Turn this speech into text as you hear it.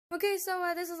Okay,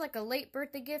 so this is like a late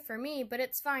birthday gift for me, but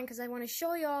it's fine because I want to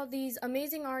show y'all these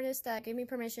amazing artists that gave me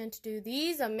permission to do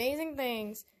these amazing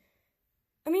things.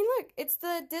 I mean, look, it's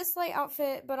the Dislight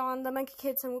outfit, but on the Monkey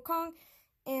Kid Sun Wukong,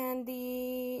 and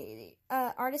the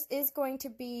artist is going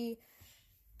to be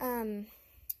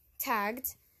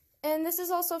tagged. And this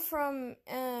is also from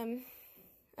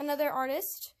another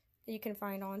artist that you can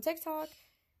find on TikTok.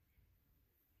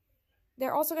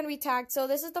 They're also going to be tagged. So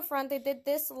this is the front. They did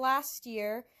this last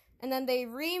year, and then they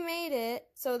remade it,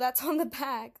 so that's on the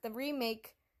back, the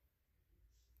remake.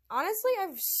 Honestly, I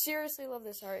seriously love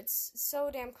this art. It's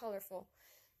so damn colorful.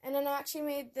 And then I actually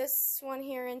made this one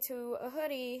here into a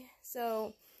hoodie,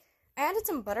 so I added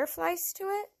some butterflies to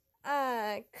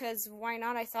it, because why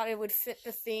not? I thought it would fit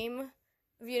the theme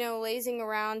of, you know, lazing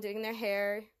around, doing their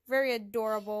hair. Very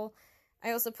adorable.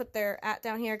 I also put their @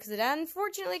 down here because it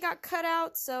unfortunately got cut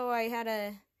out, so I had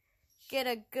to get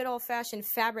a good old-fashioned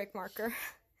fabric marker.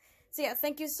 So yeah,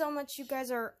 thank you so much. You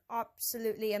guys are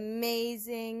absolutely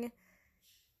amazing.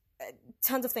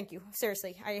 Tons of thank you.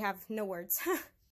 Seriously, I have no words.